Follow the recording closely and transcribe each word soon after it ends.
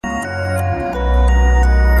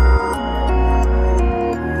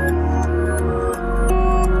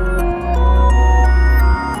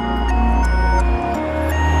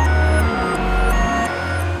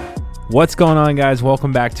What's going on, guys?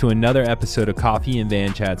 Welcome back to another episode of Coffee and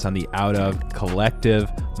Van Chats on the Out Of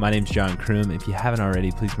Collective. My name's John Kroom. If you haven't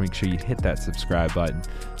already, please make sure you hit that subscribe button.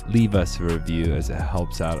 Leave us a review as it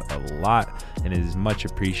helps out a lot and it is much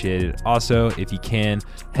appreciated. Also, if you can,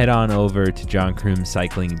 head on over to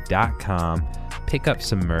johnkroomcycling.com, pick up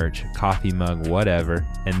some merch, coffee mug, whatever,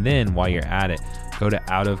 and then while you're at it, go to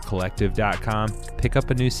outofcollective.com, pick up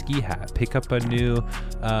a new ski hat, pick up a new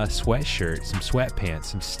sweatshirt, some sweatpants,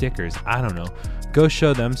 some stickers, I don't know. Go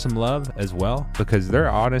show them some love as well, because they're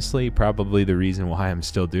honestly probably the reason why I'm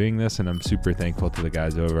still doing this, and I'm super thankful to the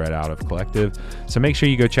guys over at Out of Collective. So make sure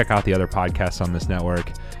you go check out the other podcasts on this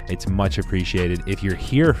network. It's much appreciated. If you're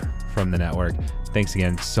here from the network, thanks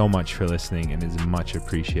again so much for listening, and is much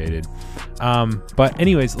appreciated. But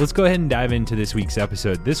anyways, let's go ahead and dive into this week's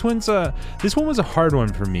episode. This one was a hard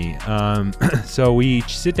one for me. So we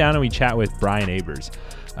sit down and we chat with Brian Abers.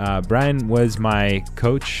 Brian was my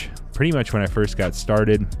coach pretty much when I first got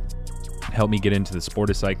started, helped me get into the sport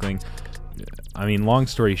of cycling. I mean, long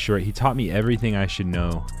story short, he taught me everything I should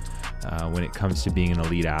know when it comes to being an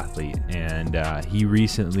elite athlete. And he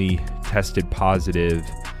recently tested positive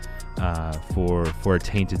for a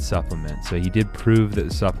tainted supplement. So he did prove that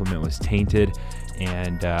the supplement was tainted,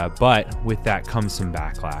 and but with that comes some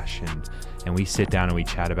backlash, and we sit down and we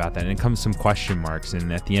chat about that, and it comes some question marks.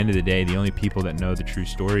 And at the end of the day, the only people that know the true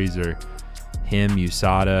stories are him,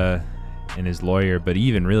 USADA, and his lawyer. But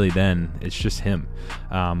even really then, it's just him.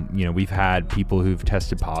 We've had people who've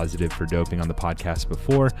tested positive for doping on the podcast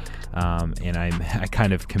before, and I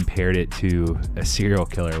kind of compared it to a serial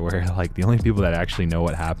killer, where like the only people that actually know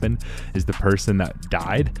what happened is the person that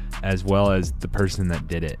died as well as the person that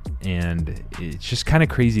did it. And it's just kind of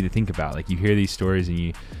crazy to think about. Like, you hear these stories and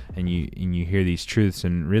you hear these truths,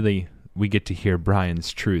 and really we get to hear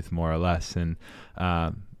Brian's truth more or less. And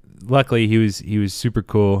luckily he was super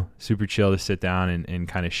cool, super chill to sit down and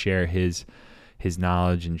kind of share his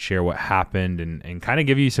knowledge and share what happened and kind of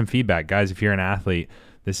give you some feedback. Guys, if you're an athlete,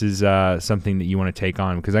 this is something that you want to take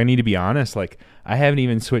on, because I need to be honest, like, I haven't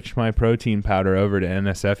even switched my protein powder over to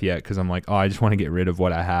NSF yet, because I'm like, I just want to get rid of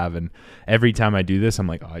what I have. And every time I do this, I'm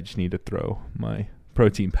like, I just need to throw my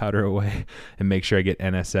protein powder away and make sure I get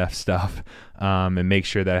NSF stuff, and make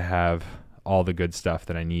sure that I have all the good stuff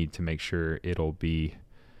that I need to make sure it'll be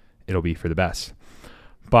for the best.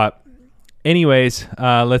 But anyways,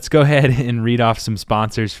 let's go ahead and read off some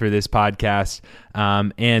sponsors for this podcast.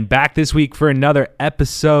 And back this week for another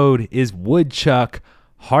episode is Woodchuck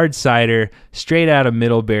Hard Cider, straight out of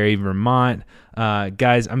Middlebury, Vermont.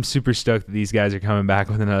 Guys, I'm super stoked that these guys are coming back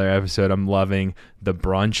with another episode. I'm loving the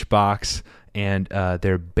brunch box and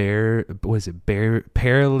their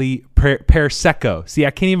Prosecco. See,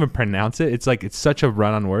 I can't even pronounce it. It's such a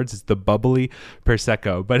run on words. It's the bubbly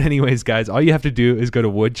Prosecco. But anyways, guys, all you have to do is go to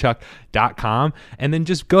woodchuck.com and then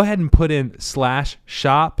just go ahead and put in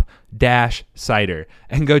 /shop-cider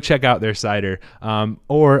and go check out their cider.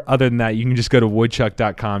 Or other than that, you can just go to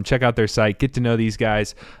woodchuck.com, check out their site, get to know these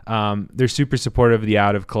guys. They're super supportive of the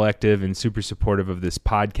Out of Collective and super supportive of this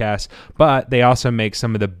podcast, but they also make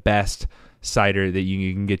some of the best cider that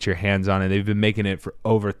you can get your hands on, and they've been making it for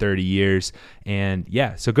over 30 years. And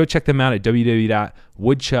yeah, so go check them out at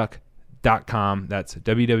www.woodchuck.com. That's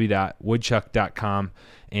www.woodchuck.com.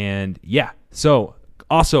 And yeah, so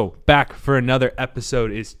also back for another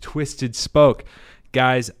episode is Twisted Spoke.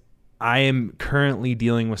 Guys, I am currently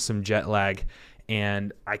dealing with some jet lag,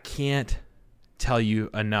 and I can't tell you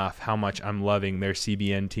enough how much I'm loving their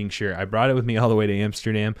CBN tincture. I brought it with me all the way to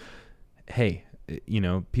Amsterdam. Hey,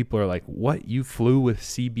 people are like, what, you flew with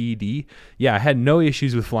CBD? Yeah, I had no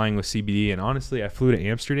issues with flying with CBD. And honestly, I flew to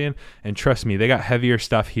Amsterdam, and trust me, they got heavier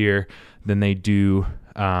stuff here than they do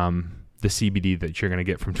the CBD that you're going to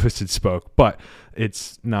get from Twisted Spoke. But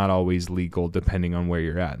it's not always legal depending on where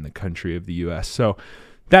you're at in the country of the U.S. So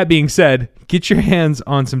that being said, get your hands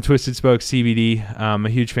on some Twisted Spoke CBD. I'm a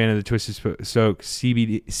huge fan of the Twisted Spoke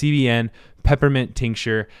CBN peppermint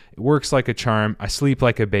tincture. It works like a charm. I sleep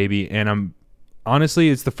like a baby, and honestly,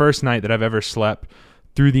 it's the first night that I've ever slept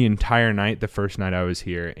through the entire night, the first night I was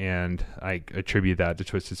here, and I attribute that to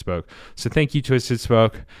Twisted Spoke. So thank you, Twisted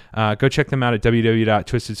Spoke. Go check them out at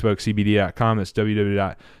www.twistedspokecbd.com. That's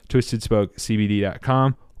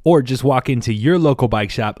www.twistedspokecbd.com. Or just walk into your local bike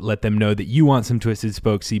shop, let them know that you want some Twisted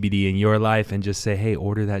Spoke CBD in your life, and just say, hey,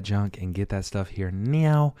 order that junk and get that stuff here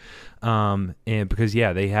now. And because,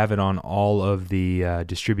 yeah, they have it on all of the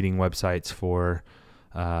distributing websites for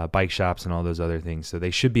bike shops and all those other things. So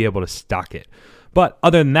they should be able to stock it. But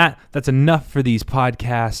other than that, that's enough for these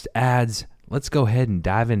podcast ads. Let's go ahead and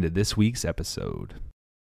dive into this week's episode.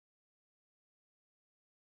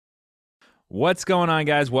 What's going on,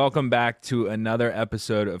 guys? Welcome back to another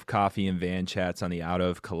episode of Coffee and Van Chats on the Out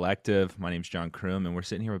of Collective. My name's John Kroom, and we're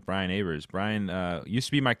sitting here with Brian Abers. Brian used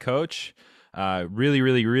to be my coach.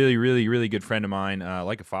 Really good friend of mine,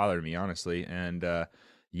 like a father to me, honestly. And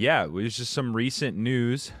yeah, it was just some recent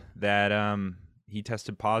news that he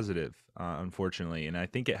tested positive, unfortunately. And I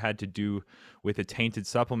think it had to do with a tainted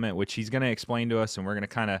supplement, which he's going to explain to us, and we're going to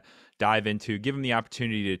kind of dive into, give him the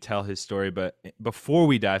opportunity to tell his story. But before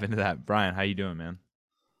we dive into that, Brian, how you doing, man?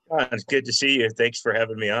 It's good to see you. Thanks for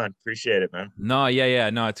having me on. Appreciate it, man. No,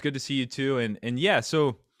 it's good to see you too. And yeah,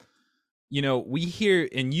 so we hear,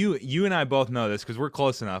 and you and I both know this because we're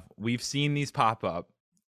close enough. We've seen these pop up.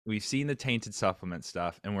 We've seen the tainted supplement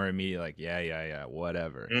stuff, and we're immediately like, yeah,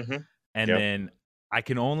 whatever. Mm-hmm. And Yep. then I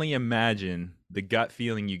can only imagine the gut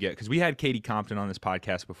feeling you get, because we had Katie Compton on this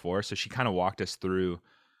podcast before, so she kind of walked us through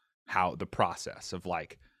how the process of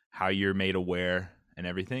like how you're made aware and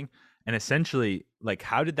everything. And essentially, like,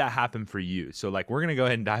 how did that happen for you? So like, we're gonna go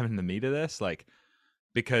ahead and dive into the meat of this, like,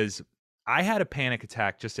 because I had a panic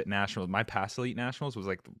attack just at nationals. My past elite nationals was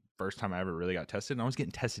like the first time I ever really got tested, and I was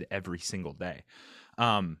getting tested every single day.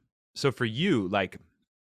 So for you, like,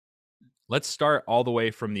 let's start all the way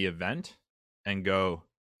from the event and go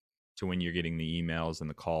to when you're getting the emails and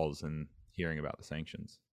the calls and hearing about the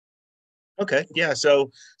sanctions. Okay. Yeah.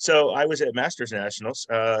 So I was at Masters Nationals,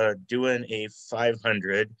 doing a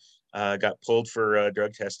 500. Got pulled for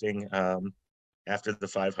drug testing after the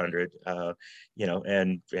 500.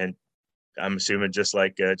 And I'm assuming just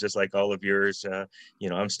like all of yours,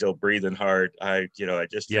 I'm still breathing hard. I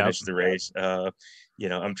just Yep. finished the race.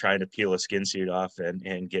 I'm trying to peel a skin suit off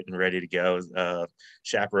and getting ready to go.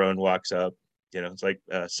 Chaperone walks up. It's like,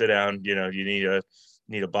 sit down. You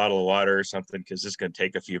need a bottle of water or something because it's going to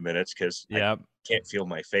take a few minutes because I Yep. can't feel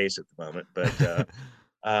my face at the moment. But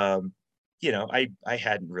um, I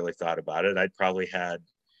hadn't really thought about it. I'd probably had,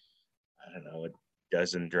 I don't know, a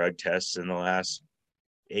dozen drug tests in the last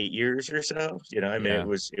 8 years or so. I mean, it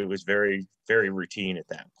Yeah. was very, very routine at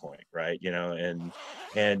that point, right? And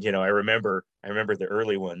I remember the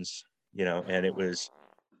early ones, and it was,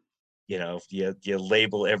 you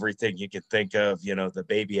label everything you can think of, the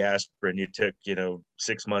baby aspirin you took,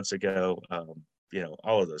 6 months ago,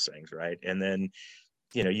 all of those things, right? And then,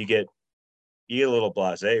 you get a little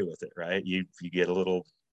blasé with it, right? You get a little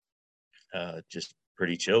just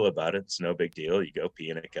pretty chill about it. It's no big deal. You go pee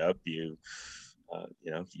in a cup, you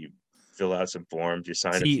fill out some forms, you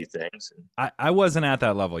sign a few See, things. I wasn't at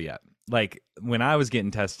that level yet. Like, when I was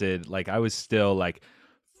getting tested, like, I was still like,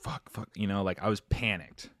 fuck, like, I was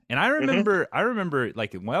panicked. And I Mm-hmm. remember,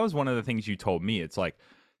 like, well, that was one of the things you told me. It's like,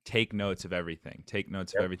 take notes of everything, take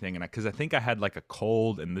notes of Yep. everything. And because I think I had like a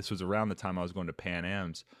cold, and this was around the time I was going to Pan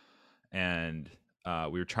Am's, and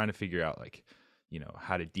we were trying to figure out, like,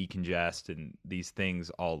 how to decongest and these things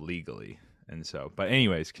all legally. And so, but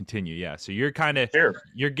anyways, continue. Yeah. So Sure.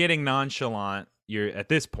 you're getting nonchalant. You're at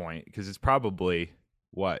this point, because it's probably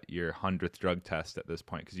what, your 100th drug test at this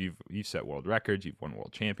point, because you've set world records, you've won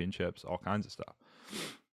world championships, all kinds of stuff.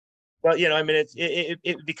 Well, I mean,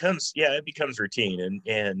 it becomes routine,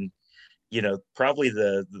 and probably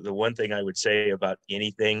the one thing I would say about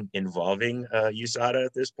anything involving USADA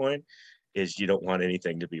at this point is you don't want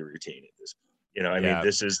anything to be routine at this point. I mean, Yeah.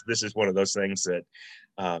 this is one of those things that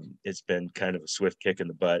it's been kind of a swift kick in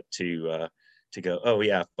the butt to go, oh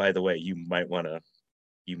yeah, by the way, you might want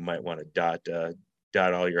to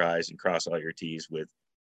dot all your I's and cross all your T's with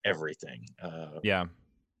everything. Yeah.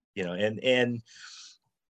 And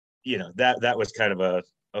that was kind of a,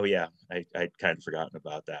 oh yeah, I'd kind of forgotten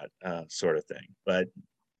about that sort of thing. But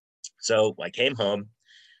so I came home.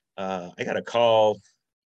 I got a call,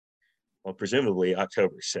 well, presumably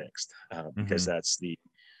October 6th, because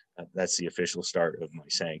Mm-hmm. that's the official start of my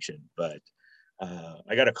sanction. But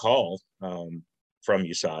I got a call from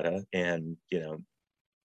USADA, and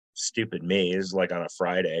stupid me, is like on a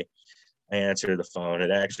Friday. I answer the phone. It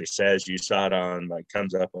actually says USADA on, like,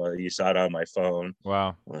 comes up USADA on my phone.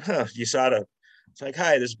 Wow. Well, USADA. It's like,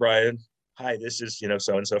 hi, this is Brian. Hi, this is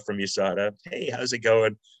so and so from USADA. Hey, how's it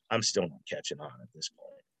going? I'm still not catching on at this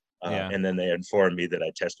point. Yeah. And then they informed me that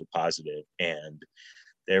I tested positive, and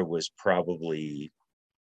there was probably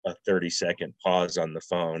a 30-second pause on the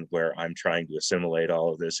phone where I'm trying to assimilate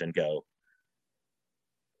all of this and go,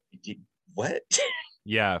 what?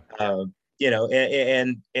 Yeah.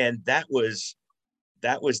 And that was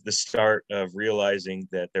the start of realizing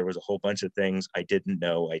that there was a whole bunch of things I didn't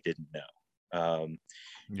know.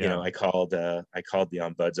 Yeah. I called the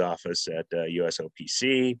ombuds office at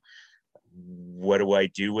USOPC. What do I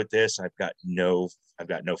do with this? I've got no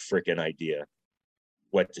freaking idea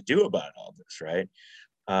what to do about all this, right?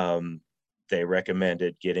 they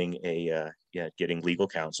recommended getting getting legal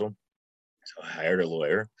counsel. So I hired a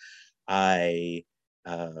lawyer. I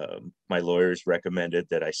My lawyers recommended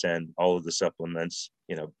that I send all of the supplements,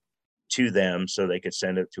 to them so they could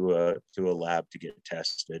send it to a lab to get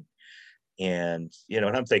tested. And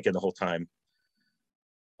and I'm thinking the whole time,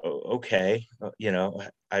 oh, okay,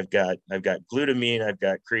 I've got glutamine, I've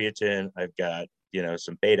got creatine, I've got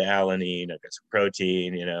some beta alanine, I've got some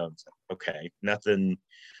protein. Okay, nothing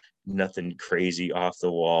crazy off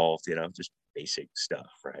the wall, just basic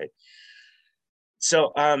stuff, right?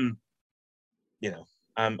 So you know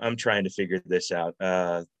I'm trying to figure this out.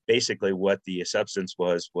 Basically what the substance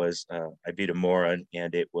was ibutamoren,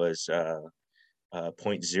 and it was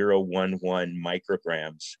 0.011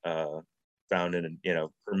 micrograms found in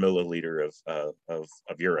per milliliter of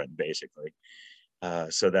urine, basically.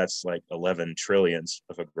 So that's like 11 trillionths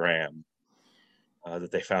of a gram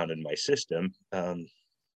that they found in my system.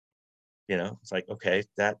 It's like, okay,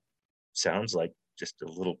 that sounds like just a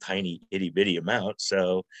little tiny itty bitty amount.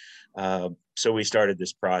 So we started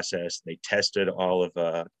this process. They tested all of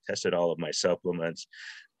my supplements,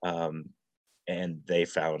 and they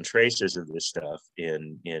found traces of this stuff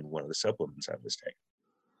in one of the supplements I was taking.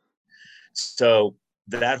 So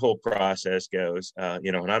that whole process goes,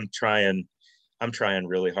 and I'm trying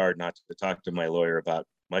really hard not to talk to my lawyer about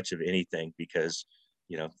much of anything, because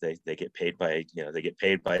they get paid by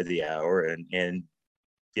the hour, and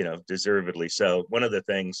deservedly so. One of the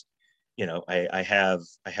things, I have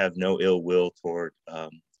no ill will toward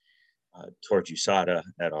USADA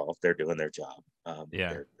at all. They're doing their job.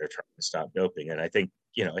 They're trying to stop doping, and I think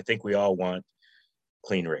we all want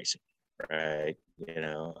clean racing, right?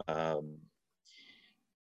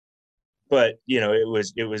 But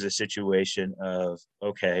it was a situation of,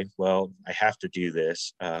 okay, well, I have to do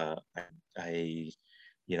this. I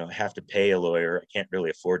have to pay a lawyer. I can't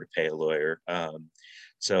really afford to pay a lawyer.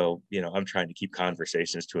 So I'm trying to keep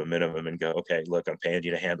conversations to a minimum and go, okay, look, I'm paying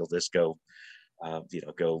you to handle this. Go have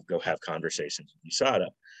conversations with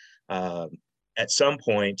USADA. At some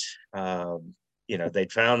point,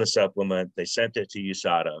 they'd found the supplement. They sent it to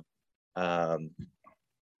USADA.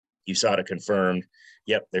 USADA confirmed,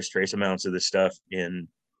 yep, there's trace amounts of this stuff in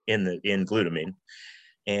glutamine.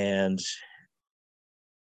 And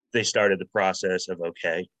they started the process of,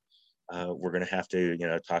 okay, we're going to have to,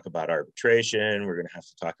 talk about arbitration. We're going to have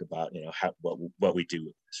to talk about, what we do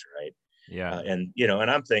with this, right? Yeah. And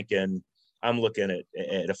I'm thinking, I'm looking at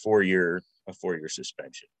a 4-year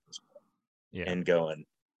suspension. Yeah. And going,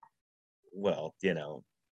 well,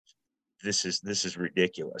 this is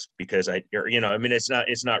ridiculous, because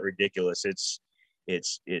it's not ridiculous.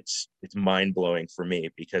 It's mind blowing for me,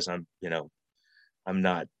 because I'm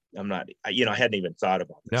not, I hadn't even thought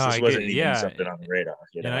about this. This wasn't even something on the radar.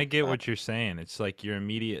 And I get what you're saying. It's like you're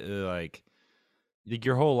immediately like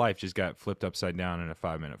your whole life just got flipped upside down in a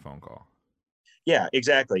 5-minute phone call. Yeah,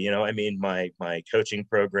 exactly. My coaching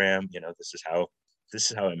program, this is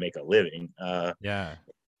how I make a living. Yeah.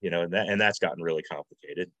 And that's gotten really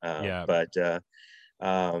complicated. Yeah. But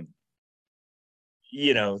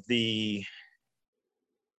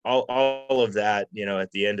all of that,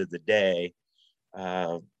 at the end of the day,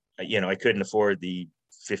 I couldn't afford the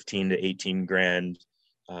 15 to 18 grand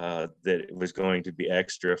that it was going to be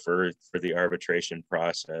extra for the arbitration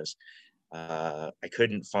process. I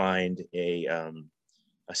couldn't find a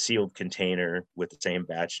sealed container with the same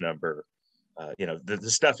batch number. The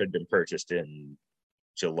stuff had been purchased in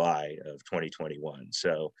July of 2021.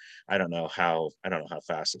 So I don't know how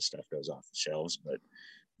fast this stuff goes off the shelves, but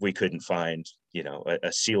we couldn't find,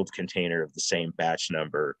 a sealed container of the same batch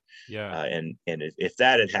number. Yeah. And if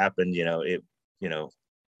that had happened, it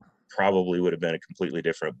probably would have been a completely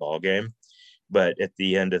different ball game. But at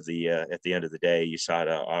the end of the day,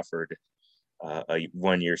 USADA offered a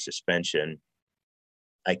 1-year suspension.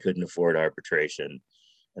 I couldn't afford arbitration,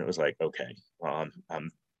 and it was like, okay, well,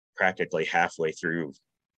 I'm practically halfway through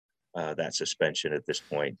that suspension at this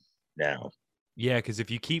point now. Yeah, because if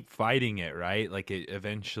you keep fighting it, right, like it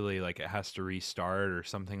eventually, like it has to restart or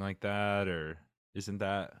something like that, or isn't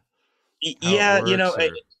that? Yeah,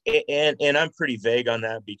 and I'm pretty vague on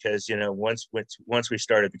that, because once we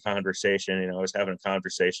started the conversation, I was having a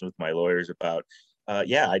conversation with my lawyers about,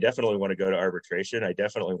 I definitely want to go to arbitration. I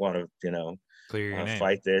definitely want to clear your name.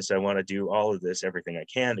 Fight this. I want to do all of this, everything I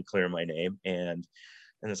can to clear my name. And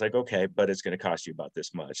it's like, okay, but it's going to cost you about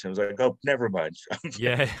this much. And I was like, oh, never mind.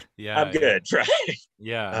 Yeah. I'm good, right?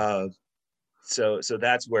 Yeah. So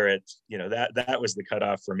that's where it's, that was the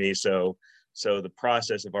cutoff for me. So the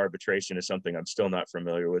process of arbitration is something I'm still not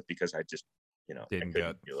familiar with, because I just, I couldn't do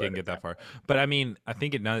it didn't at get that that far. point. But I mean, I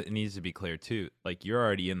think it needs to be clear too. Like you're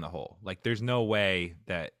already in the hole. Like there's no way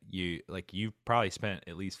that you've probably spent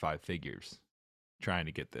at least 5 figures trying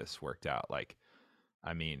to get this worked out. Like,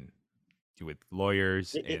 I mean, with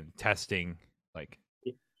lawyers It, it, and testing, like,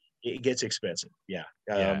 it, it gets expensive. Yeah.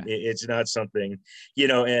 yeah, It's not something,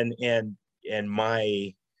 and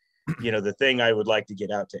my, the thing I would like to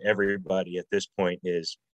get out to everybody at this point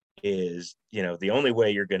is the only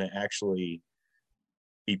way you're going to actually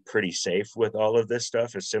be pretty safe with all of this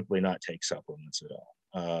stuff is simply not take supplements at all.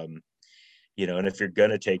 And if you're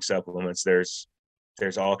going to take supplements, there's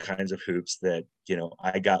all kinds of hoops that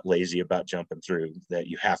I got lazy about jumping through that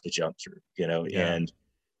you have to jump through. yeah, And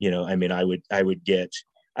I mean, I would get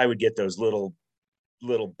those little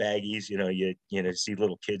baggies, you see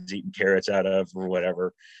little kids eating carrots out of or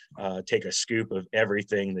whatever. Take a scoop of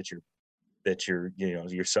everything that you're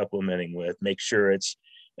supplementing with. Make sure it's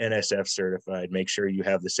NSF certified. Make sure you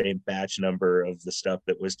have the same batch number of the stuff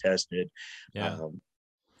that was tested. yeah.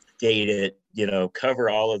 Date it. Cover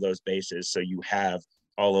all of those bases so you have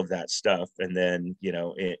all of that stuff. And then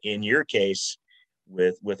in your case,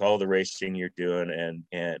 with all the racing you're doing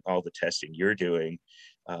and all the testing you're doing,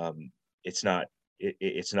 it's not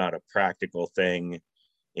it's not a practical thing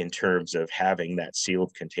in terms of having that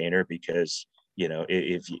sealed container, because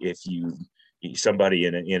if you somebody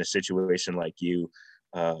in a situation like you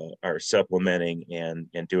are supplementing and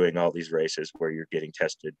doing all these races where you're getting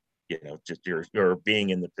tested, just you're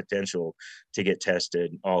being in the potential to get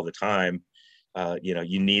tested all the time,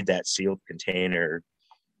 you need that sealed container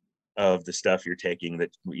of the stuff you're taking that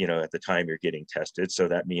at the time you're getting tested. So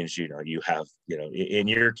that means you have, in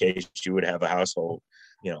your case you would have a household,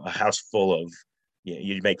 a house full of,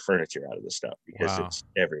 you'd make furniture out of the stuff because Wow. it's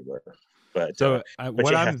everywhere. But So but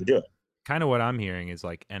you have to do it. what I'm hearing is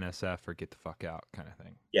like NSF or get the fuck out kind of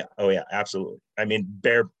thing. Yeah. Oh yeah, absolutely. I mean,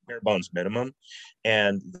 bare bones minimum.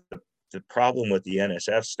 And the problem with the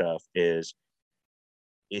NSF stuff is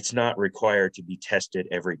it's not required to be tested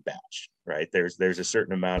every batch, right? There's a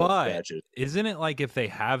certain amount of But batches. isn't it like if they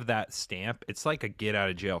have that stamp, it's like a get out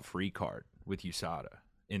of jail free card with USADA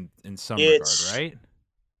in some regard, It's right?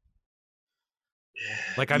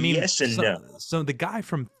 Like I mean, yes and no. so the guy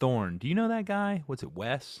from Thorn, do you know that guy? What's it,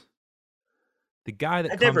 Wes? The guy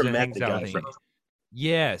that I've comes never and met hangs the out guy with from. Andy.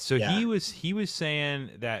 Yeah, so Yeah. he was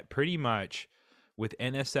saying that pretty much with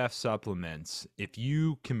NSF supplements, if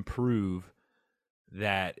you can prove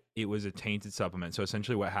that it was a tainted supplement, so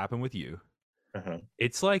essentially what happened with you, Uh-huh.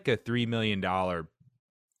 it's like a $3 million out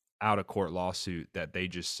of court lawsuit that they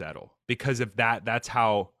just settle because of that. That's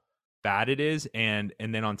how bad it is. And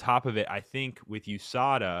then on top of it, I think with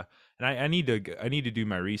USADA, and I need to do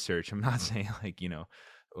my research. I'm not saying like,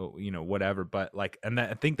 whatever, but like, and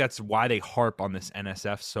I think that's why they harp on this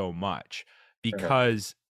NSF so much, Uh-huh.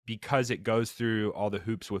 because it goes through all the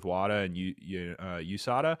hoops with WADA and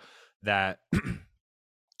USADA, that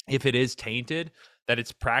if it is tainted, that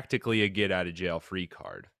it's practically a get out of jail free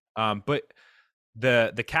card. But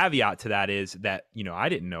the caveat to that is that I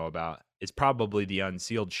didn't know about is probably the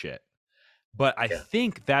unsealed shit. But I Yeah.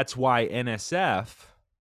 think that's why NSF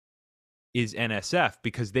is NSF,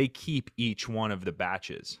 because they keep each one of the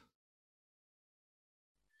batches.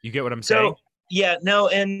 You get what I'm saying? So yeah, no,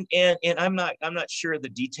 and I'm not sure of the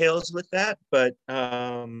details with that, but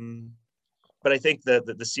I think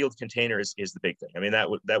the sealed container is the big thing. I mean, that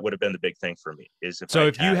would have been the big thing for me, is if So I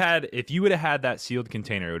if you would have had that sealed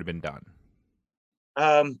container, it would have been done.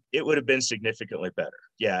 it would have been significantly better.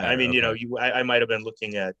 Yeah. I Better, mean, okay. I might have been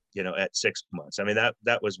looking at 6 months. I mean, that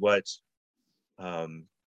was what, that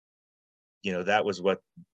was what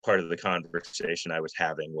part of the conversation I was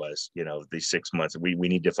having was, these 6 months, we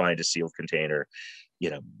need to find a sealed container,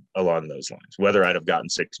 along those lines. Whether I'd have gotten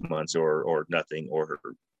 6 months or nothing, or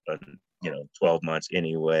 12 months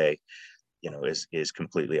anyway, is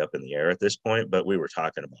completely up in the air at this point. But we were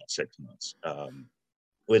talking about 6 months,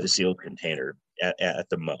 with a sealed container at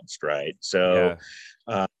the most, right? So,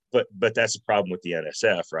 Yeah. but that's the problem with the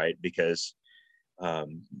NSF, right? Because I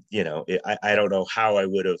don't know how I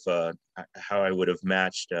would have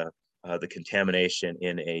matched the contamination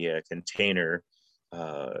in a container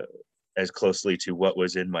as closely to what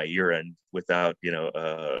was in my urine without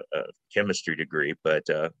a chemistry degree, but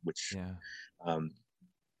which Yeah.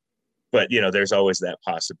 but there's always that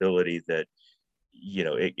possibility that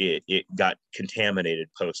it got contaminated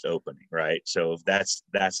post opening, right? So that's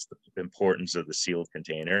the importance of the sealed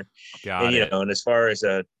container. And Got it. and as far as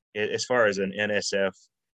an NSF,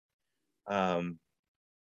 I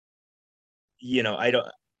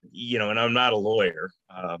don't, and I'm not a lawyer,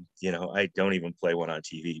 I don't even play one on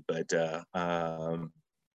TV, but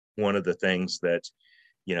one of the things that,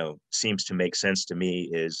 seems to make sense to me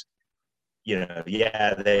is,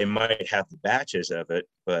 yeah, they might have the batches of it,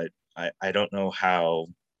 but I don't know how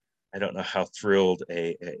thrilled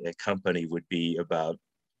a company would be about,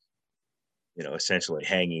 essentially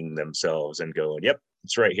hanging themselves and going, yep,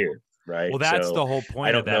 it's right here. Right. Well, that's So the whole I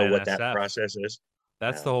point of don't that know what that NSF. process is.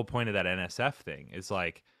 That's the Yeah. whole point of that NSF thing. Is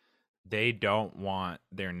like they don't want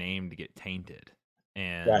their name to get tainted,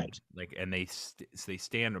 and Right. like and they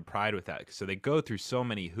stand with pride with that. So they go through so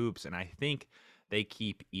many hoops, and I think they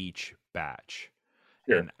keep each batch.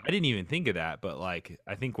 Sure. And I didn't even think of that, but like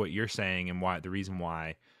I think what you're saying and why the reason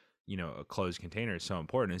why a closed container is so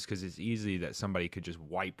important is because it's easy that somebody could just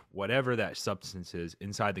wipe whatever that substance is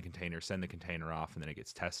inside the container, send the container off, and then it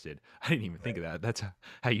gets tested. I didn't even think of that. That's how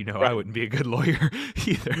I Right. wouldn't be a good lawyer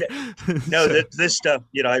either. No, So, this stuff,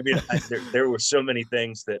 I mean, there were so many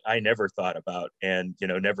things that I never thought about, and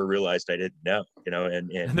never realized I didn't know, and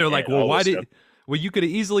they're like, and well, all this stuff. well, you could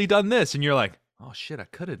have easily done this. And you're like, oh shit, I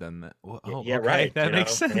could have done that. Well, oh, Yeah, okay. right. That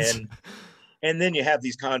makes sense. And then you have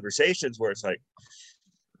these conversations where it's like,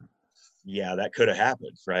 yeah, that could have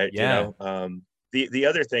happened, right? Yeah. The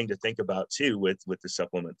other thing to think about too with the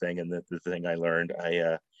supplement thing, and the thing I learned,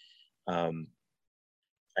 um,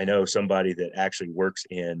 I know somebody that actually works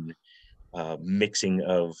in mixing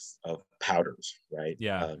of powders, right?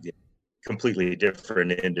 Yeah. Completely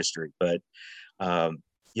different industry, but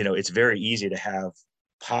it's very easy to have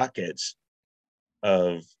pockets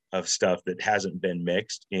of stuff that hasn't been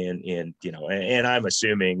mixed and I'm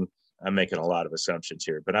assuming, I'm making a lot of assumptions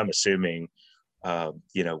here, but I'm assuming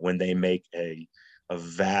when they make a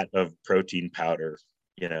vat of protein powder,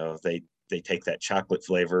 they take that chocolate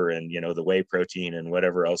flavor and the whey protein and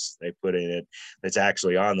whatever else they put in it that's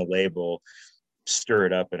actually on the label, stir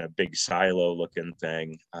it up in a big silo looking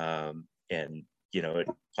thing, and it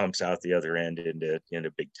pumps out the other end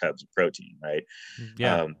into big tubs of protein, right?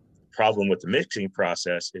 Yeah. Problem with the mixing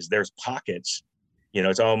process is there's pockets,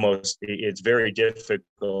 it's very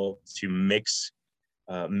difficult to mix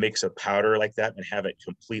a powder like that and have it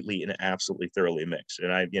completely and absolutely thoroughly mixed.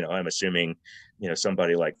 And I'm assuming,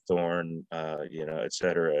 somebody like Thorne, et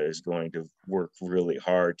cetera, is going to work really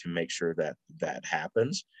hard to make sure that that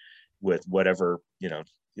happens with whatever,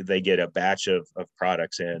 they get a batch of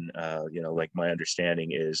products in, like my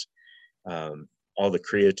understanding is, all the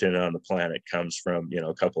creatine on the planet comes from,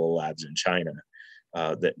 a couple of labs in China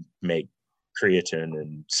that make creatine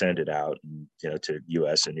and send it out, and, to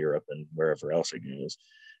US and Europe and wherever else it goes.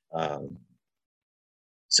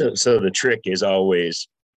 So the trick is always,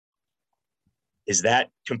 is that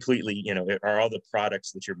completely, are all the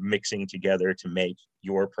products that you're mixing together to make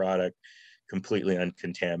your product completely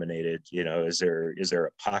uncontaminated? Is there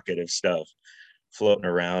a pocket of stuff floating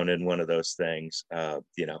around in one of those things?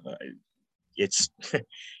 It's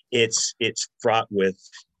it's fraught with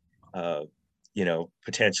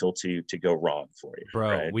potential to go wrong for you, Bro,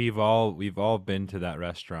 right? we've all been to that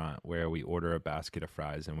restaurant where we order a basket of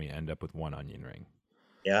fries and we end up with one onion ring.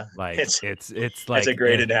 Yeah. Like it's it's that's a like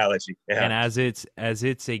great analogy. and Yeah. as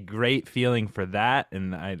it's a great feeling for that,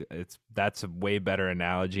 and that's a way better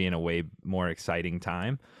analogy and a way more exciting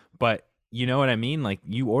time. But you know what I mean? Like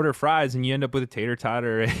you order fries and you end up with a tater tot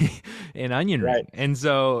or an onion Right. ring, and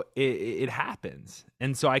so it happens.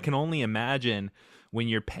 And so I can only imagine when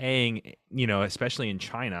you're paying, especially in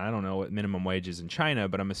China. I don't know what minimum wage is in China,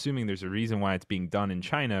 but I'm assuming there's a reason why it's being done in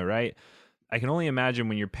China, right? I can only imagine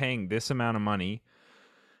when you're paying this amount of money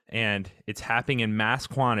and it's happening in mass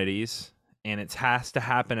quantities and it has to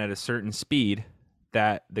happen at a certain speed,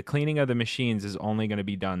 that the cleaning of the machines is only going to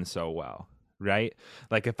be done so well, right?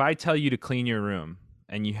 Like if I tell you to clean your room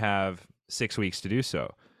and you have 6 weeks to do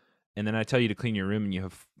so, and then I tell you to clean your room and you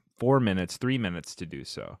have 4 minutes, 3 minutes to do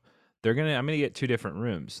so, I'm going to get two different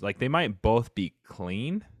rooms. Like they might both be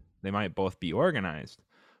clean, they might both be organized,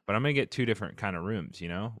 but I'm going to get two different kind of rooms,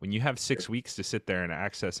 When you have 6 weeks to sit there and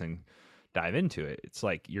access and dive into it, it's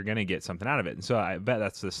like you're going to get something out of it. And so I bet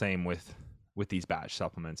that's the same with these batch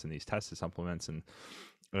supplements and these tested supplements, and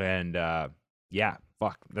yeah,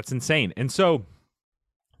 fuck, that's insane. And so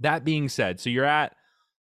that being said, so you're at,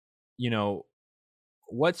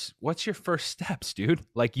 what's your first steps, dude?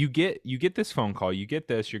 Like you get this phone call, you get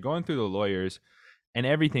this, you're going through the lawyers, and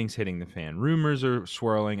everything's hitting the fan. Rumors are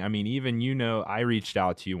swirling. I mean, even I reached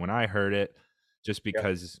out to you when I heard it, just Yep.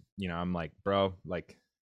 because I'm like, bro, like,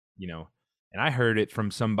 and I heard it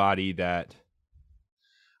from somebody that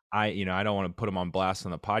I don't want to put them on blast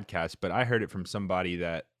on the podcast, but I heard it from somebody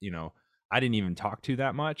that I didn't even talk to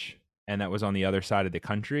that much, and that was on the other side of the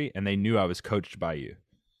country, and they knew I was coached by you.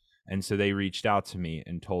 And so they reached out to me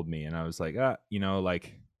and told me, and I was like,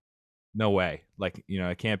 like no way. Like,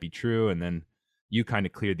 it can't be true. And then you kind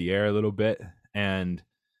of cleared the air a little bit. And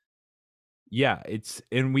yeah,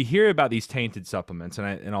 and we hear about these tainted supplements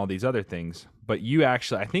and all these other things, but you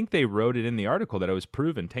actually, I think they wrote it in the article that it was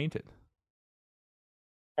proven tainted.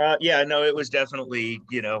 Yeah, no, it was definitely,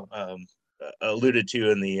 alluded to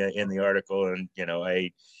in the article, and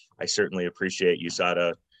I certainly appreciate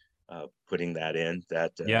USADA putting that in.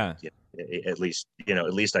 That Yeah, at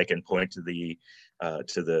least I can point to the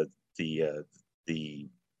the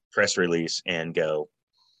press release and go,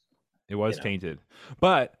 it was tainted.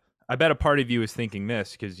 But I bet a part of you is thinking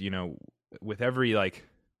this because, with every like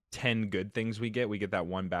 10 good things we get that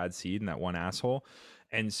one bad seed and that one asshole.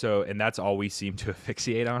 And that's all we seem to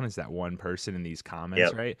asphyxiate on is that one person in these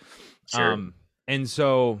comments, yep, right? sure, And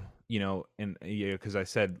so, and because I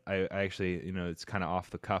said I actually, it's kind of off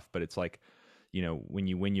the cuff, but it's like, when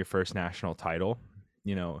you win your first national title,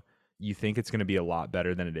 you think it's going to be a lot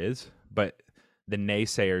better than it is, but the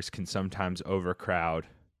naysayers can sometimes overcrowd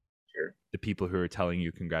sure. the people who are telling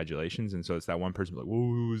you congratulations. And so it's that one person like, whoa,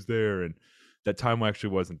 who was there? And that time actually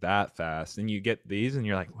wasn't that fast. And you get these and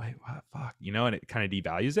you're like, wait, what, fuck, and it kind of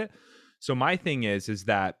devalues it. So my thing is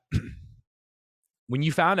that when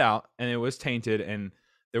you found out and it was tainted and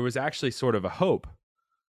there was actually sort of a hope,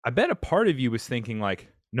 I bet a part of you was thinking like,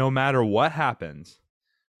 no matter what happens,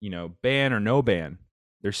 ban or no ban,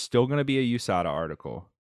 there's still going to be a USADA article.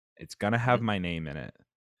 It's going to have my name in it.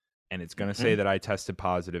 And it's going to say that I tested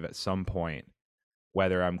positive at some point,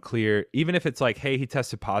 whether I'm clear, even if it's like, hey, he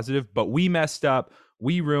tested positive, but we messed up.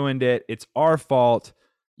 We ruined it. It's our fault.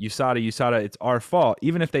 USADA, it's our fault.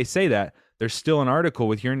 Even if they say that, there's still an article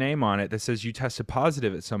with your name on it that says you tested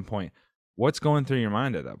positive at some point. What's going through your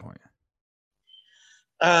mind at that point?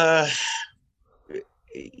 Uh,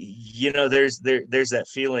 there's that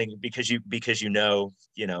feeling because your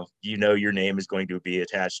name is going to be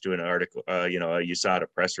attached to an article, a USADA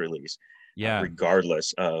press release, Yeah.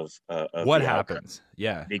 regardless of what the happens. outcome.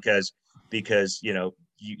 Yeah. Because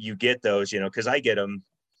you get those, because I get them,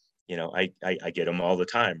 I get them all the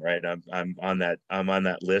time, right? I'm on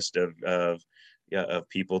that list of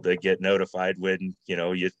people that get notified when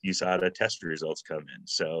USADA test results come in.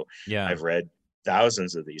 So Yeah. I've read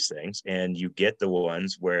thousands of these things, and you get the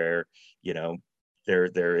ones where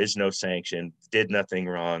there is no sanction, did nothing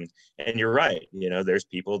wrong. And you're right, there's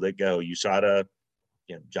people that go USADA,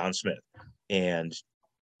 John Smith, and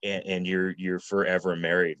you're forever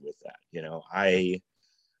married with that.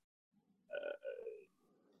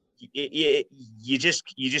 You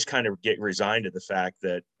just kind of get resigned to the fact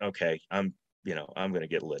that, okay, I'm going to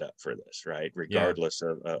get lit up for this, right? Regardless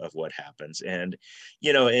of what happens. And,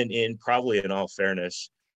 and probably in all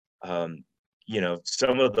fairness, some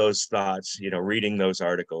of those thoughts, reading those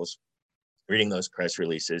articles, reading those press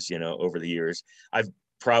releases, over the years, I've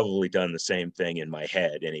probably done the same thing in my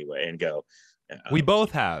head anyway, and go, we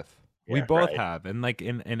both have. We yeah, both right. have. And like,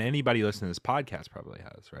 and anybody listening to this podcast probably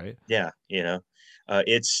has, right? Yeah.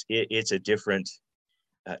 It's a different,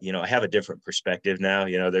 I have a different perspective now.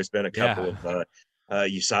 There's been a couple of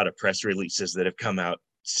USADA press releases that have come out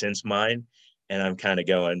since mine, and I'm kind of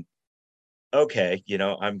going, okay,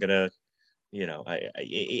 I'm gonna, and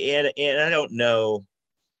I don't know,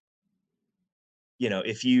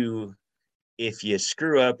 if you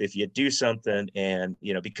screw up, if you do something, and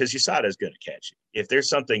because USADA is going to catch you. If there's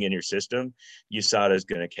something in your system, USADA is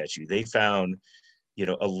going to catch you. They found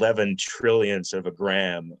 11 trillionths of a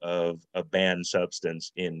gram of a banned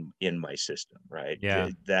substance in my system, right? Yeah.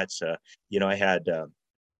 That's I had a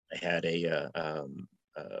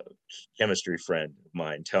chemistry friend of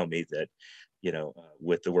mine tell me that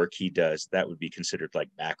with the work he does, that would be considered like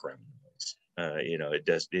background noise. It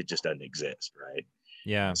just doesn't exist, right?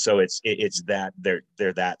 Yeah. So it's that they're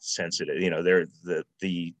that sensitive. They're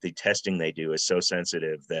the testing they do is so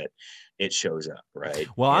sensitive that it shows up, right?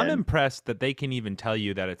 Well, I'm impressed that they can even tell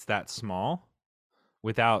you that it's that small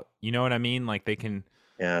without, you know what I mean? Like they can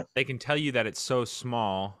tell you that it's so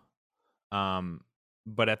small.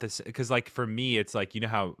 But at this, because like for me, it's like,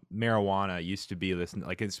 how marijuana used to be this,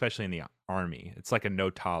 like, especially in the army, it's like a no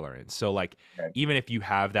tolerance. So like, even if you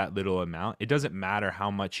have that little amount, it doesn't matter how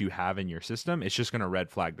much you have in your system. It's just going to red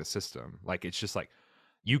flag the system. Like, it's just like,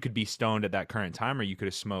 you could be stoned at that current time, or you could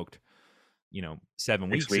have smoked, 7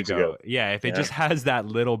 weeks ago. Yeah. If it just has that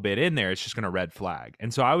little bit in there, it's just going to red flag.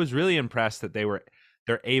 And so I was really impressed that they're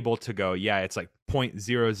able to go, yeah, it's like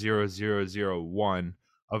 0.00001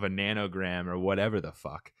 of a nanogram or whatever the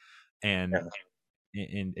fuck, and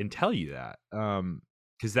tell you that,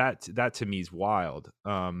 because that to me is wild.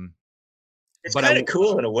 It's kind of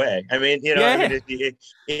cool in a way. I mean, yeah.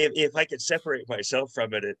 if I could separate myself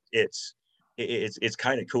from it, it's it's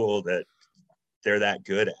kind of cool that they're that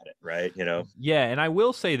good at it, right? You know? Yeah, and I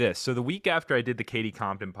will say this. So the week after I did the Katie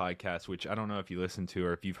Compton podcast, which I don't know if you listened to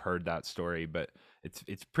or if you've heard that story, but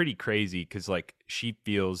it's pretty crazy because like she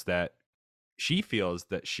feels that she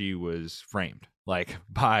was framed like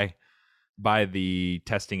by the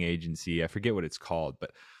testing agency. I forget what it's called,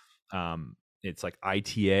 but it's like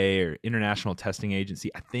ITA or International Testing Agency,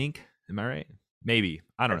 I think. Am I right? Maybe.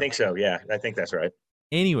 I don't know. I think so. Yeah, I think that's right.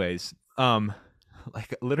 Anyways,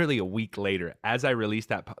 like literally a week later, as I released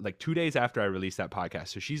that, like 2 days after I released that podcast,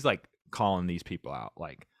 so she's like calling these people out,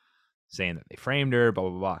 like saying that they framed her, blah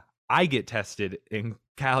blah blah. I get tested in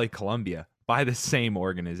Cali, Colombia, by the same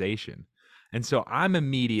organization, and so I'm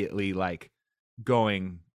immediately like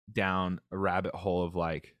going down a rabbit hole of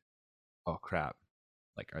like, oh crap,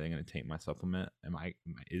 like are they going to taint my supplement?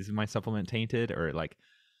 Is my supplement tainted, or like,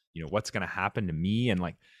 what's going to happen to me? And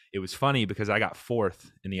like, it was funny because I got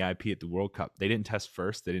fourth in the IP at the World Cup. They didn't test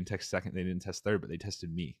first, they didn't test second, they didn't test third, but they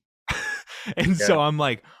tested me. And so I'm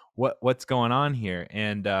like, what's going on here?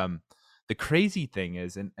 And the crazy thing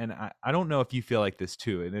is, and I don't know if you feel like this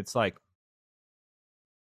too, and it's like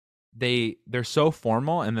they're so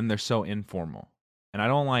formal and then they're so informal. And I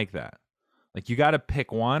don't like that. Like you got to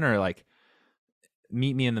pick one, or like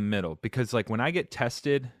meet me in the middle, because like when I get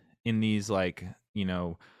tested in these like,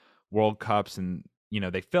 World Cups, and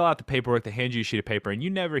they fill out the paperwork, they hand you a sheet of paper, and you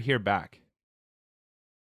never hear back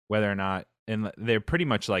whether or not, and they're pretty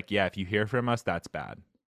much like, yeah, if you hear from us, that's bad.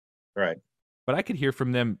 Right. But I could hear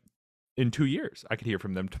from them in 2 years. I could hear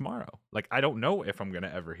from them tomorrow. Like, I don't know if I'm going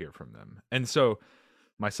to ever hear from them. And so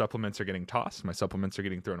my supplements are getting tossed. My supplements are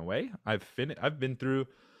getting thrown away. I've been through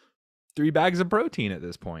 3 bags of protein at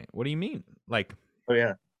this point. What do you mean? Like, oh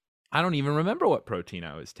yeah, I don't even remember what protein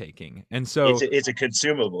I was taking. And so it's a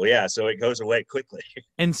consumable. Yeah. So it goes away quickly.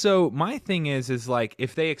 And so my thing is like,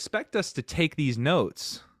 if they expect us to take these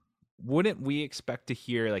notes, wouldn't we expect to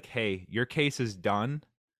hear like, hey, your case is done.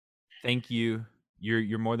 Thank you.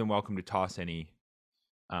 You're more than welcome to toss any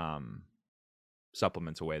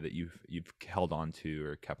supplements away that you've held on to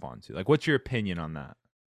or kept on to. Like, what's your opinion on that?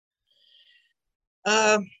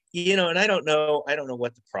 And I don't know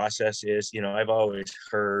what the process is. I've always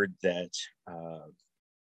heard that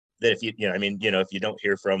that if if you don't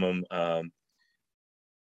hear from them,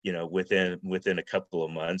 within a couple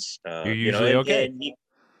of months, you're usually okay. And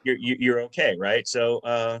you're okay, right? So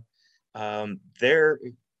there,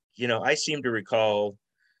 I seem to recall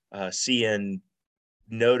seeing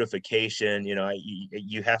notification.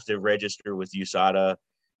 You have to register with USADA,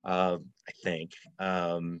 I think.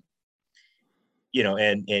 And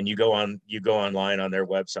you go online on their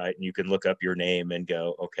website, and you can look up your name and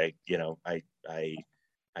go, okay,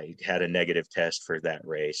 I had a negative test for that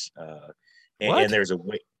race. And there's a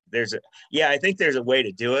way, I think there's a way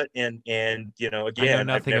to do it. And again, I know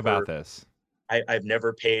nothing about this. I've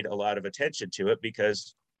never paid a lot of attention to it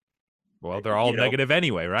because, well, they're all negative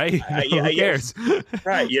anyway, right? Who cares?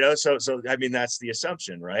 Right. So I mean, that's the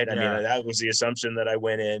assumption, right? I mean, that was the assumption that I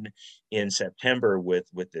went in September with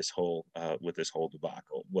this whole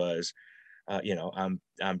debacle was, I'm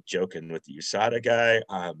joking with the USADA guy.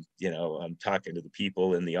 I'm talking to the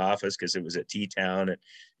people in the office because it was at T-Town, and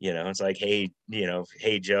it's like, hey,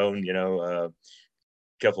 hey Joan, a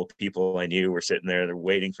couple of people I knew were sitting there, they're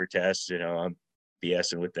waiting for tests. I'm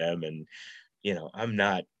BSing with them, and I'm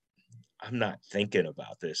not thinking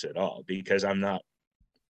about this at all because I'm not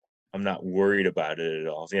worried about it at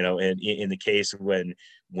all. And in the case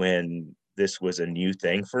when this was a new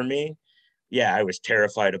thing for me, yeah, I was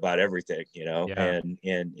terrified about everything,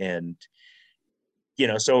 and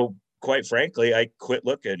so quite frankly, I quit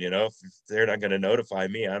looking. If they're not going to notify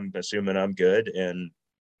me, I'm assuming I'm good, and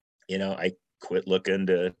I quit looking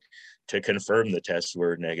to confirm the tests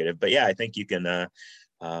were negative. But yeah, I think you can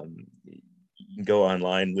go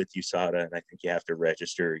online with USADA, and I think you have to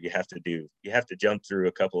register. You have to jump through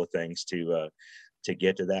a couple of things to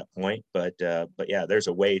get to that point. But yeah, there's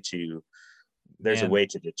a way to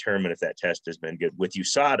determine if that test has been good with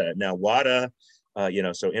USADA. Now WADA,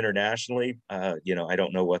 so internationally, I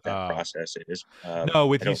don't know what that process is. No,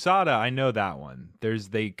 with USADA, I know that one. There's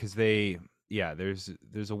a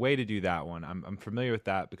way to do that one. I'm familiar with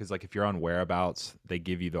that because like if you're on Whereabouts, they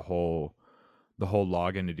give you the whole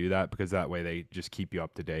login to do that, because that way they just keep you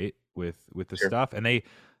up to date with the stuff. And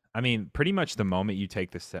pretty much the moment you take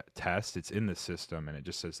the test, it's in the system and it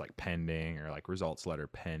just says like pending or like results letter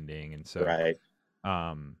pending. And so, right.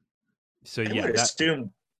 So I would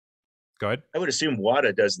assume. Go ahead. I would assume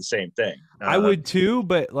WADA does the same thing. I would too,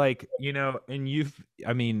 but like, and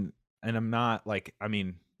I'm not like,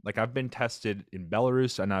 I've been tested in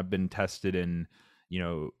Belarus and I've been tested in,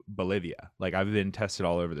 Bolivia. Like I've been tested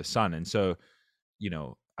all over the sun. And so,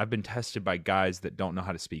 I've been tested by guys that don't know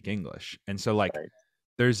how to speak English. And so like Right.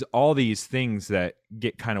 there's all these things that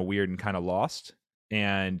get kind of weird and kind of lost.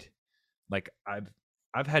 And like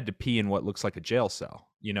I've had to pee in what looks like a jail cell,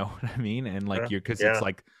 you know what I mean? And like because it's Yeah.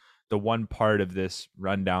 like the one part of this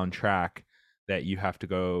rundown track that you have to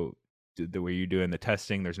go the way you're doing the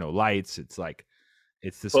testing. There's no lights. It's like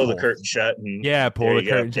it's this Pull the whole curtain shut and pull there the you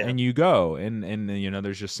go. curtains Yeah. and you go and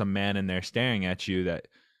there's just some man in there staring at you that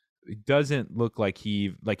doesn't look like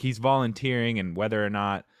he's volunteering, and whether or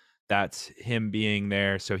not that's him being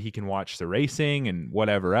there so he can watch the racing and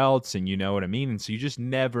whatever else, and you know what I mean. And so you just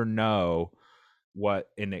never know what,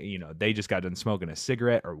 and they just got done smoking a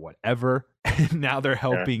cigarette or whatever and now they're Yeah.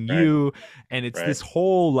 helping Right. you, and it's Right. this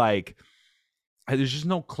whole like there's just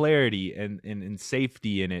no clarity and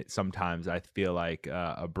safety in it sometimes, I feel like,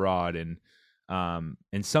 abroad. And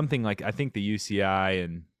something like I think the UCI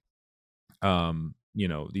and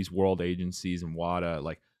these world agencies and WADA,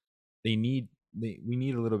 like we need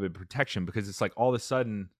a little bit of protection, because it's like all of a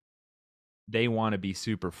sudden they want to be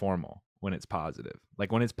super formal when it's positive.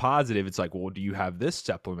 Like when it's positive, it's like, well, do you have this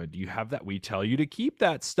supplement? Do you have that? We tell you to keep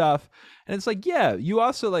that stuff. And it's like, yeah, you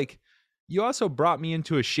also brought me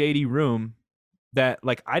into a shady room that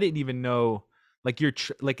like I didn't even know. Like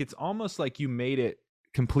like it's almost like you made it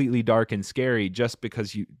completely dark and scary just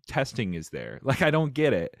because testing is there. Like I don't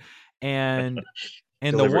get it. And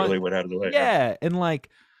Deliberately went out of the way. yeah, and like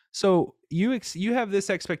so you have this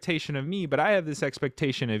expectation of me, but I have this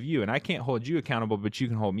expectation of you, and I can't hold you accountable, but you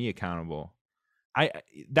can hold me accountable.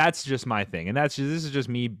 That's just my thing, and this is just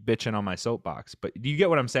me bitching on my soapbox. But do you get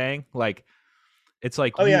what I'm saying? Like it's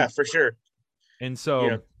like yeah, for sure. And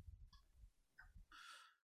so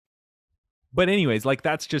but anyways, like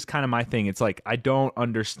that's just kind of my thing. It's like I don't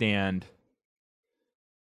understand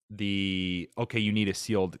okay, you need a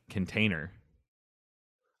sealed container.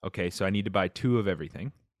 Okay, so I need to buy 2 of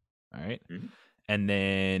everything. All right. Mm-hmm. And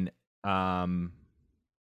then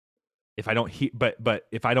if I don't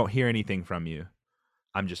if I don't hear anything from you,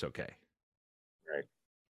 I'm just okay. Right.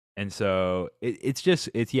 And so it's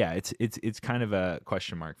kind of a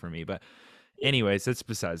question mark for me. But anyways, that's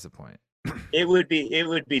besides the point. It would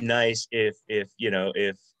be nice if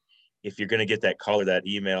you're going to get that call or that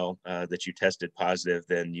email that you tested positive,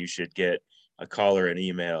 then you should get a call or an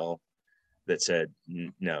email that said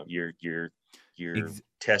no, your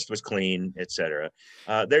test was clean, etc.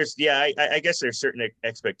 I guess there's certain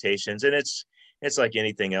expectations, and it's like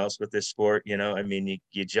anything else with this sport. I mean,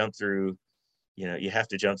 you jump through, you have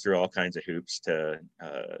to jump through all kinds of hoops to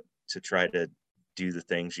try to do the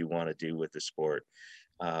things you want to do with the sport.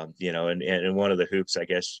 And one of the hoops, I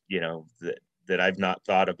guess, that I've not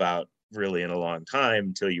thought about really in a long time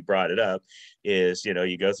until you brought it up is,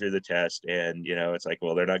 you go through the test and, it's like,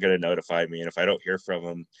 well, they're not going to notify me. And if I don't hear from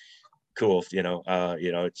them, cool.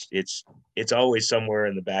 It's always somewhere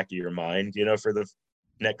in the back of your mind, for the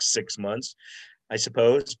next 6 months, I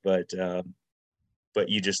suppose. But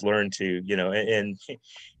you just learn to, and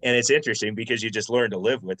it's interesting because you just learn to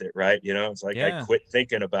live with it. Right. It's like, I quit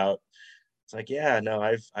thinking about, it's like, yeah, no,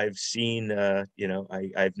 I've seen,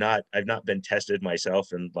 I've not been tested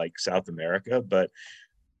myself in like South America, but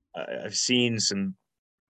I've seen some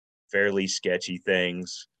fairly sketchy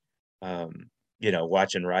things,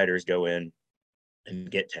 watching riders go in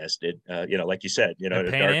and get tested, like you said, in a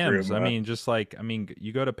Pan dark Am's, room.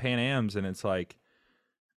 You go to Pan Am's and it's like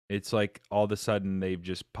all of a sudden they've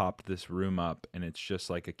just popped this room up and it's just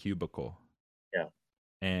like a cubicle. Yeah.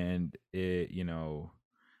 And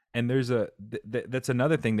and there's that's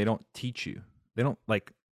another thing they don't teach you. They don't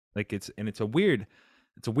it's a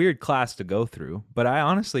weird class to go through. But I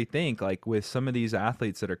honestly think like with some of these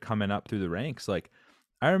athletes that are coming up through the ranks, like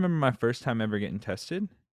I remember my first time ever getting tested,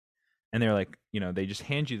 and they're like, they just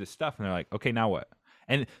hand you the stuff and they're like, okay, now what?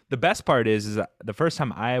 And the best part is that the first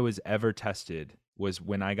time I was ever tested was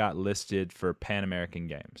when I got listed for Pan American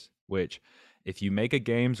Games, which if you make a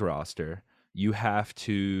games roster, you have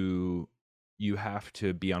to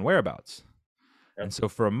be on whereabouts. Yep. And so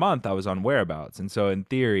for a month I was on whereabouts. And so in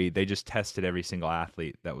theory, they just tested every single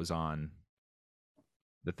athlete that was on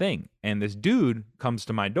the thing. And this dude comes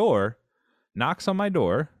to my door, knocks on my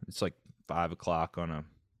door. It's like 5:00 on a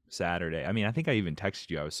Saturday. I mean, I think I even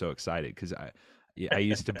texted you. I was so excited because I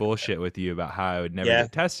used to bullshit with you about how I would never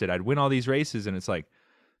get tested. I'd win all these races and it's like,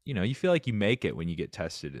 you feel like you make it when you get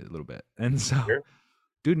tested a little bit. And so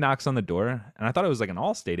dude knocks on the door and I thought it was like an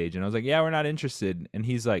Allstate agent. I was like, yeah, we're not interested. And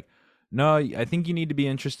he's like, no, I think you need to be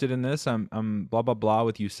interested in this. I'm blah, blah, blah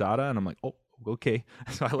with USADA. And I'm like, oh, okay.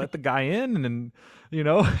 So I let the guy in and,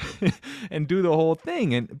 and do the whole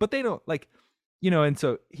thing. But they don't like, and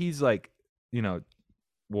so he's like, you know,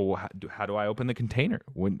 well, how do I open the container?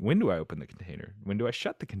 When do I open the container? When do I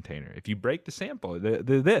shut the container? If you break the sample, the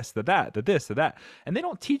this, the that, the this, the that, and they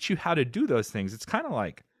don't teach you how to do those things. It's kind of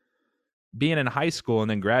like being in high school and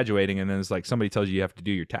then graduating, and then it's like somebody tells you have to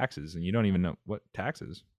do your taxes, and you don't even know what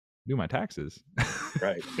taxes. Do my taxes,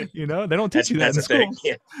 Right. They don't teach you that That's in a school. thing.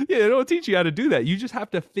 Yeah. Yeah, they don't teach you how to do that. You just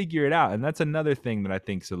have to figure it out, and that's another thing that I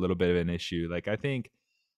think is a little bit of an issue. Like I think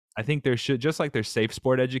there should, just like there's safe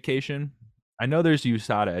sport education. I know there's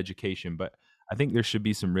USADA education, but I think there should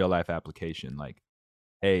be some real life application. Like,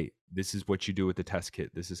 hey, this is what you do with the test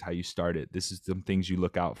kit. This is how you start it. This is some things you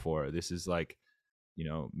look out for. This is like,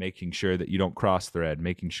 making sure that you don't cross thread,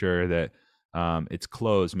 making sure that it's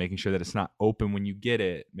closed, making sure that it's not open when you get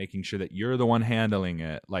it, making sure that you're the one handling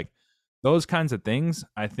it. Like those kinds of things,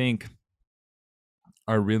 I think,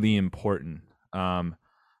 are really important.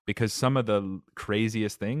 Because some of the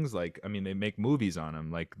craziest things, like, I mean, they make movies on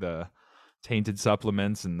them, like the tainted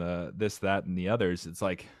supplements and the this, that, and the others. It's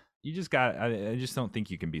like, you just got, I just don't think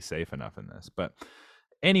you can be safe enough in this. But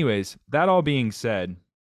anyways, that all being said,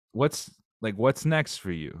 what's next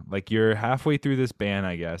for you? Like you're halfway through this ban,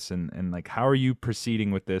 I guess. And like, how are you proceeding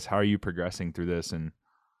with this? How are you progressing through this? And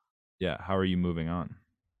yeah, how are you moving on?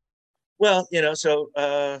 Well,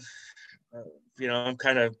 I'm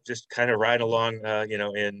kind of riding along,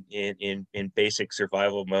 in basic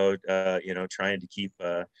survival mode, trying to keep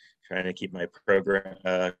my program,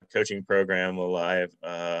 coaching program alive.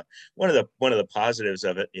 One of the positives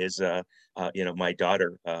of it is, my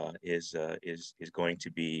daughter is going to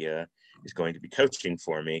be coaching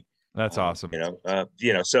for me. That's awesome.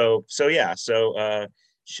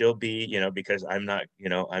 She'll be, because I'm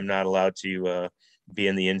not allowed to be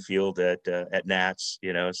in the infield at Nats,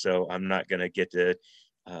 so I'm not going to get to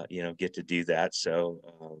do that. So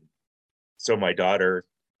my daughter,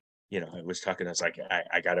 I was talking, I was like,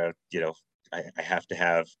 I gotta, I have to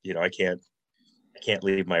have, I can't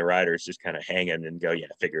leave my riders just kind of hanging and go, yeah,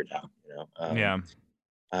 figure it out, Yeah.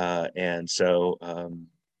 And so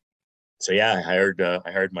yeah, I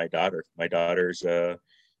hired my daughter. The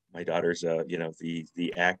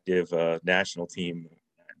active national team,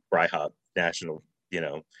 Bryhop national,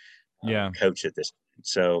 Yeah. coach at this.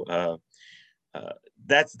 So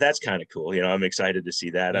that's kind of cool. I'm excited to see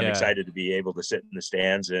that. I'm Yeah. excited to be able to sit in the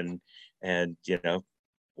stands and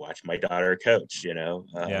watch my daughter coach.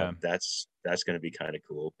 Yeah. That's going to be kind of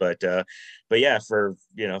cool. But yeah, for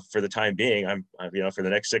the time being, I'm for the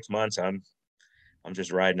next 6 months, I'm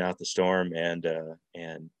just riding out the storm. And the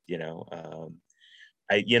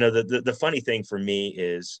funny thing for me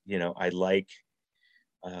is, I like,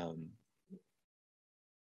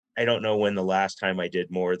 I don't know when the last time I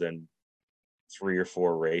did more than 3 or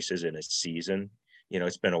 4 races in a season.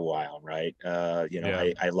 It's been a while, right?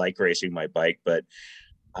 Yeah. I like racing my bike, but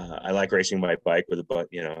I like racing my bike with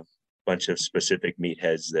a bunch of specific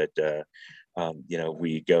meatheads that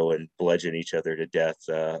we go and bludgeon each other to death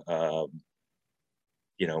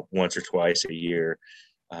once or twice a year,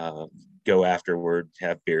 go afterward,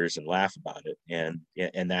 have beers and laugh about it. And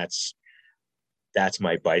that's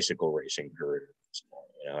my bicycle racing career.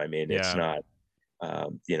 I mean, it's not,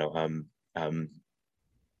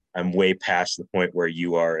 I'm way past the point where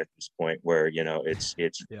you are at this point where, it's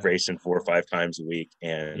racing 4 or 5 times a week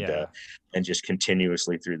and just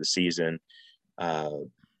continuously through the season.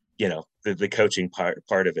 The coaching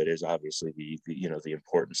part of it is obviously the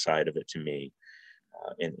important side of it to me,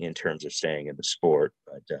 in terms of staying in the sport,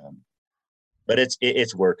 but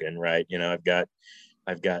it's working, right? I've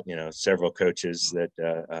got several coaches that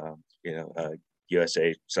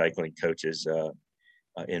USA cycling coaches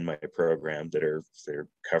in my program that are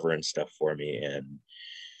covering stuff for me, and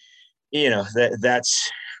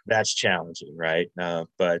that's challenging, right?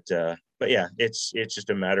 But yeah, it's just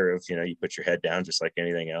a matter of you put your head down, just like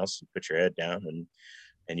anything else. You put your head down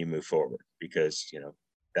and you move forward, because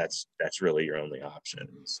that's really your only option,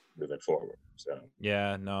 is moving forward. So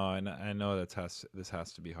yeah, no, and I know this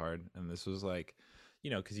has to be hard, and this was like,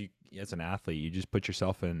 because you, as an athlete, you just put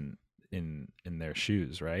yourself in their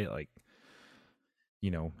shoes, right? Like,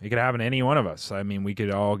 it could happen to any one of us. I mean, we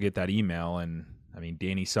could all get that email, and I mean,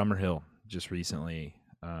 Danny Summerhill just recently.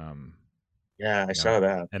 Yeah, I saw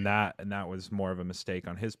that, and that was more of a mistake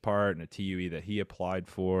on his part, and a TUE that he applied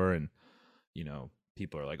for, and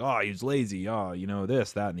people are like, oh, he's lazy, oh,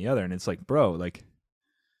 this, that, and the other, and it's like, bro, like,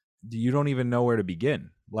 you don't even know where to begin.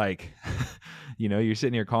 Like, you're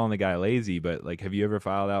sitting here calling the guy lazy, but like, have you ever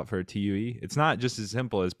filed out for a TUE? It's not just as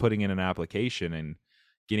simple as putting in an application and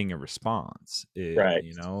getting a response, Right.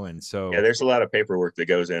 you know? And Yeah, so, there's a lot of paperwork that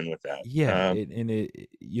goes in with that. yeah,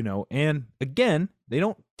 you know, and again, they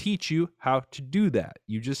don't teach you how to do that.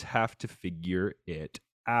 You just have to figure it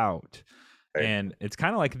out. Right. And it's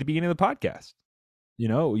kind of like at the beginning of the podcast. You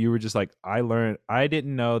know, you were just like, I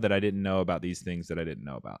didn't know that I didn't know about these things that I didn't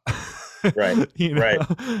know about. Right. You know, Right.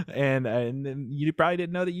 and then you probably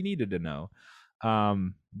didn't know that you needed to know.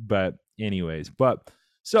 But anyways,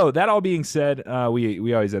 so that all being said,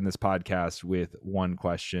 we always end this podcast with one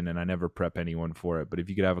question, and I never prep anyone for it. But if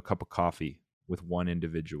you could have a cup of coffee with one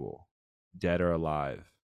individual, dead or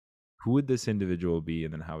alive, who would this individual be,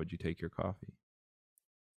 and then how would you take your coffee?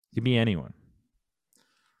 It could be anyone.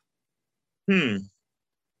 Hmm.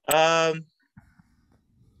 Um,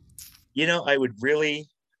 I would really,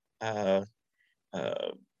 uh,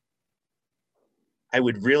 uh, I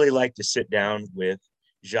would really like to sit down with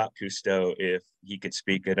Jacques Cousteau if he could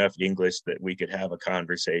speak enough English that we could have a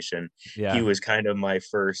conversation. He Yeah, was kind of my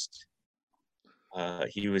first.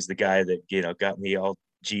 He was the guy that got me all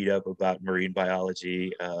G'd up about marine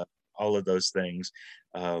biology, all of those things,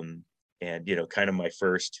 and kind of my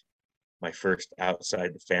first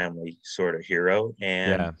outside the family sort of hero.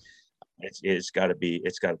 And yeah. it's got to be black.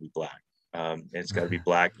 It's got to be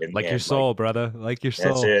black Like your and like soul, brother. Like your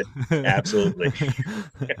that's soul. it. Absolutely.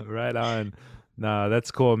 Right on. No,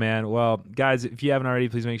 that's cool, man. Well, guys, if you haven't already,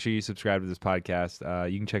 please make sure you subscribe to this podcast.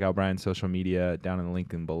 You can check out Brian's social media down in the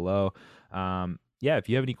link in below. Yeah, if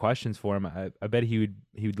you have any questions for him, I bet he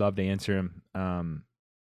would love to answer him.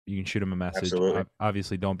 You can shoot him a message. Absolutely.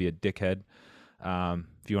 Obviously, don't be a dickhead.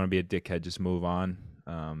 If you want to be a dickhead, just move on.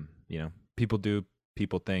 You know, people do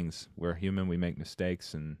people things. We're human. We make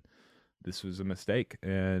mistakes, and this was a mistake.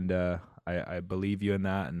 And I believe you in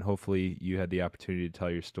that. And hopefully, you had the opportunity to tell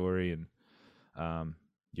your story, and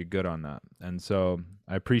you're good on that. And so,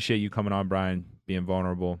 I appreciate you coming on, Brian, being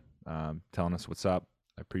vulnerable, telling us what's up.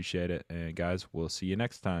 I appreciate it. And guys, we'll see you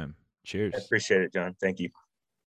next time. I Cheers. appreciate it, John. Thank you.